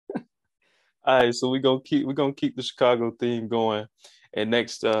All right, so we're gonna keep the Chicago theme going. And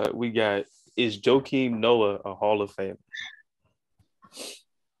next we got, is Joakim Noah a Hall of Famer?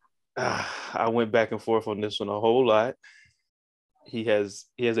 I went back and forth on this one a whole lot. He has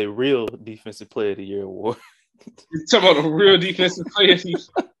a real defensive player of the year award. You're talking about a real defensive player.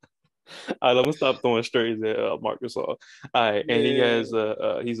 All right, I'm gonna stop throwing strays at Marcus All. All right, and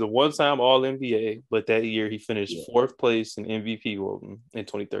Yeah, he's a one-time All NBA, but that year he finished yeah, fourth place in MVP voting in yeah.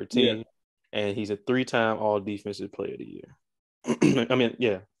 2013, and he's a three-time All Defensive Player of the Year. I mean,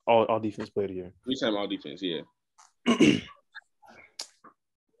 yeah, all Defense Player of the We talking about defense. Yeah. Year.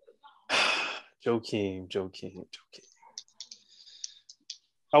 Joakim.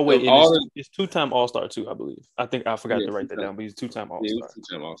 Oh Of wait, and all it's the it's two-time All-Star too, I believe. I think I forgot yeah, to write that down, but he's two-time yeah, it was All-Star.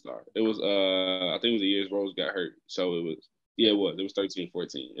 two-time All-Star. It was I think it was the years Rose got hurt. So it was it was 13-14.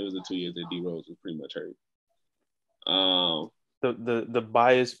 It was the 2 years that D Rose was pretty much hurt. Um The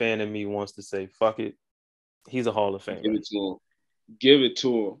biased fan in me wants to say, fuck it, he's a Hall of give Famer. it to him. Give it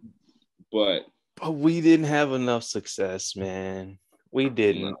to him. But But we didn't have enough success, man. We no.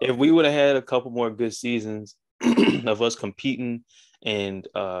 didn't. If we would have had a couple more good seasons of us competing and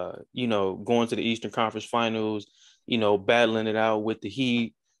going to the Eastern Conference Finals, battling it out with the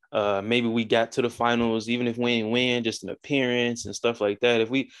Heat, maybe we got to the finals, even if we ain't win, just an appearance and stuff like that. If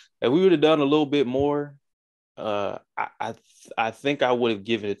we would have done a little bit more, I think I would have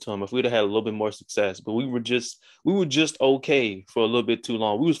given it to him if we'd have had a little bit more success. But we were just okay for a little bit too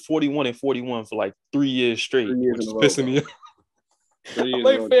long. We was 41-41 for like 3 years straight, 3 years which in a is row, pissing bro. me off. 3 years in a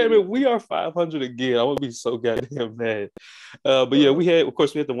Like, row. fam, we are 500 again. I would be so goddamn mad. But yeah, Bro. of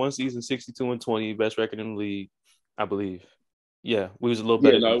course, we had the one season 62-20, best record in the league, I believe. Yeah, we was a little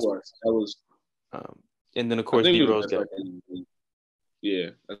Yeah, better no, than it us. was. That was Um, and then of I course think D it was the Rose best got record in the league. Yeah,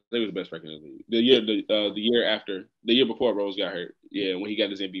 I think it was the best record in the league. The year after, the year before Rose got hurt. Yeah, when he got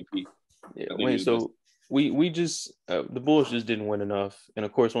his MVP, Yeah, I think he wait. was the best. So we just the Bulls just didn't win enough, and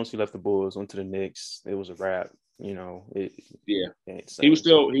of course, once he left the Bulls, went to the Knicks, it was a wrap. Yeah, It ain't the same.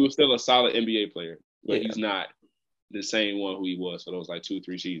 So he was still a solid NBA player, but yeah, he's not the same one who he was for those like 2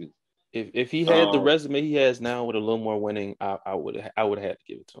 3 seasons. if he had the Um, resume he has now with a little more winning, I would have had to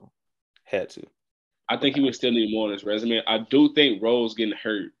give it to him. Had to. I think he would still need more on his resume. I do think Rose getting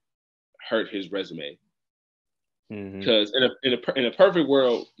hurt his resume Mm-hmm. because in a perfect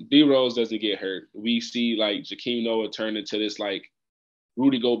world, D Rose doesn't get hurt. We see like Jakeem Noah turn into this like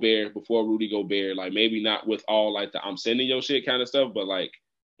Rudy Gobert before Rudy Gobert, like maybe not with all like the I'm sending your shit kind of stuff, but like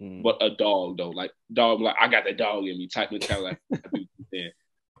Mm-hmm. but a dog though, like dog, like I got that dog in me type mentality. Like,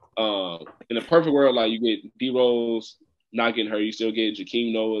 in a perfect world, like you get D Rose not getting hurt, you still get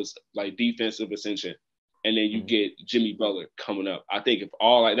Jakeem Noah's like defensive ascension, and then you Mm-hmm. get Jimmy Butler coming up. I think if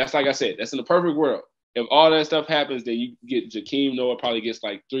all like that's like I said, that's in a perfect world. If all that stuff happens, then you get Jakeem Noah probably gets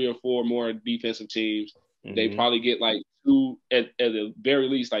like 3 or 4 more defensive teams. They Mm-hmm. probably get like two at the very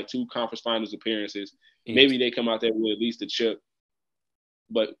least like 2 conference finals appearances. Maybe Easy. they come out there with at least a chip.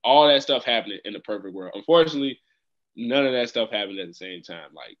 But all that stuff happening in the perfect world. Unfortunately, none of that stuff happened at the same time.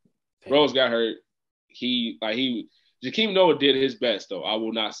 Like Rose Damn. got hurt. He Jakeem Noah did his best though. I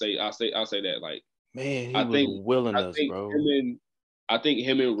will not say I'll say that. Like Man, he I was think willing I us, think him bro. and I think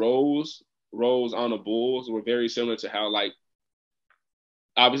him and Rose on the Bulls were very similar to how like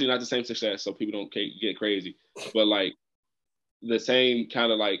obviously not the same success, so people don't get crazy, but like the same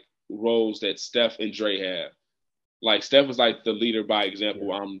kind of like roles that Steph and Dre have. Like Steph was like the leader by example.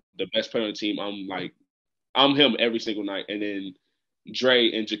 Yeah. I'm the best player on the team. I'm him every single night. And then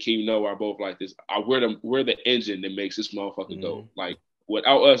Dre and Jakeem Noah are both like this. We're the engine that makes this motherfucker Mm-hmm. go. Like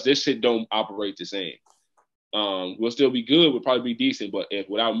without us, this shit don't operate the same. We'll still be good. We'll probably be decent, but if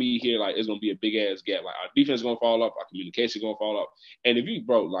without me here, like it's gonna be a big ass gap. Like our defense is gonna fall off, our communication gonna fall off. And if you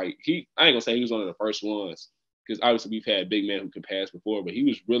bro, like I ain't gonna say he was one of the first ones because obviously we've had big men who can pass before, but he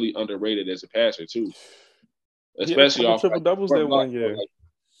was really underrated as a passer too, He had a especially couple off triple like doubles short that block, one year. like,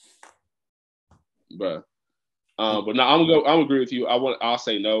 bro. But no, I'm agree with you. I'll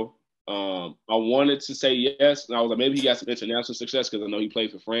say no. I wanted to say yes, and I was like, maybe he got some international success because I know he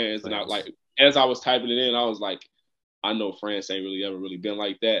played for France, and I France. like as I was typing it in, I was like, I know France ain't really ever really been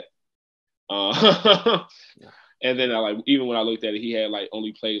like that. And then I like even when I looked at it, he had like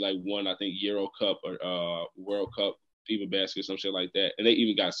only played like one, I think Euro Cup or World Cup FIBA basket, some shit like that, and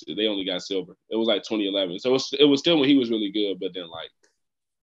they only got silver. It was like 2011, so it was still when he was really good, but then like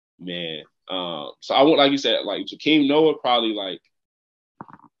man, so I want like you said, like Jakeem Noah probably like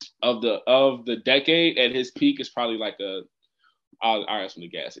of the decade at his peak is probably like I'll ask him to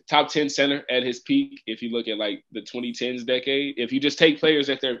guess it. Top 10 center at his peak. If you look at like the 2010s decade, if you just take players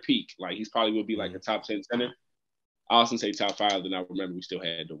at their peak, like he's probably would be like a Mm. top 10 center. I also say top 5. Then I remember we still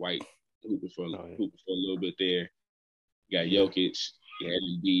had Dwight. hooping for Oh, yeah. hooping for a little bit there. You got Yeah. Jokic, you had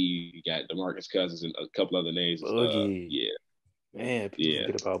Embiid, you got DeMarcus Cousins, and a couple other names. Boogie. Yeah, Man, people yeah.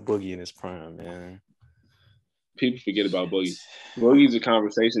 forget about Boogie in his prime, man. People forget about Boogie. Boogie's a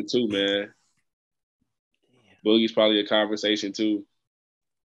conversation too, man. Boogie's probably a conversation too.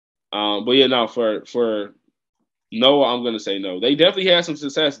 But yeah, no, for Noah, I'm gonna say no. They definitely had some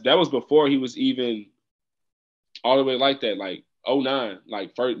success. That was before he was even all the way like that, like '09,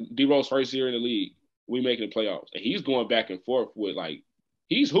 like D-Rose first year in the league. We making the playoffs, and he's going back and forth with like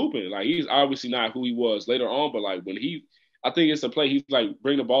he's hooping. Like he's obviously not who he was later on, but like when I think it's a play. He's like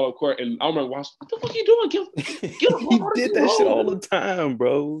bring the ball up court, and I remember watching. What the fuck are you doing? Get the He ball out of did the that shit all road. the time,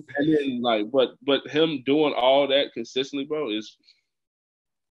 bro. And then like, but him doing all that consistently, bro, is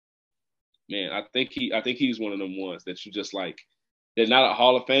man. I think he's one of them ones that you just like. They're not a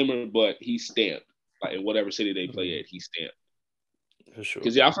Hall of Famer, but he's stamped. Like in whatever city they play at, he's stamped. For sure.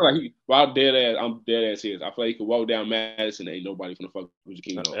 Because yeah, I feel like I'm dead ass serious. I feel like he could walk down Madison, ain't nobody gonna fuck with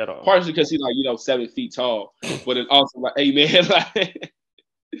Joakim Not though. at all. Partially because he's like 7 feet tall, but then also like, hey man, like,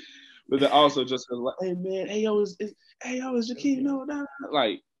 but then also just like, hey man, hey yo, is Joakim no,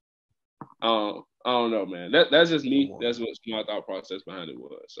 like, I don't know, man. That's just me. That's what my thought process behind it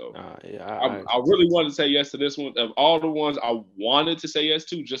was. So yeah, I really wanted to say yes to this one. Of all the ones I wanted to say yes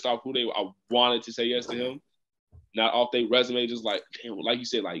to, just off who I wanted to say yes to him. Not off their resume, just like damn, like you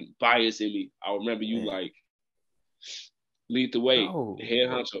said, like bias in me. I remember you like lead the way, head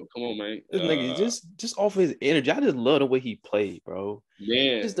honcho. Come on, man. This nigga just off his energy. I just love the way he played, bro.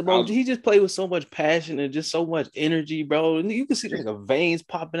 Man, He just played with so much passion and just so much energy, bro. And you can see like a veins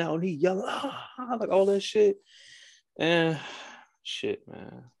popping out and he yelling, like all that shit. And shit,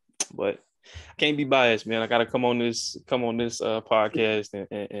 man. But I can't be biased, man. I gotta come on this podcast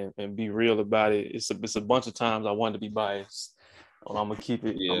and be real about it. It's a bunch of times I wanted to be biased. I'm gonna keep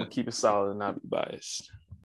it solid and not be biased.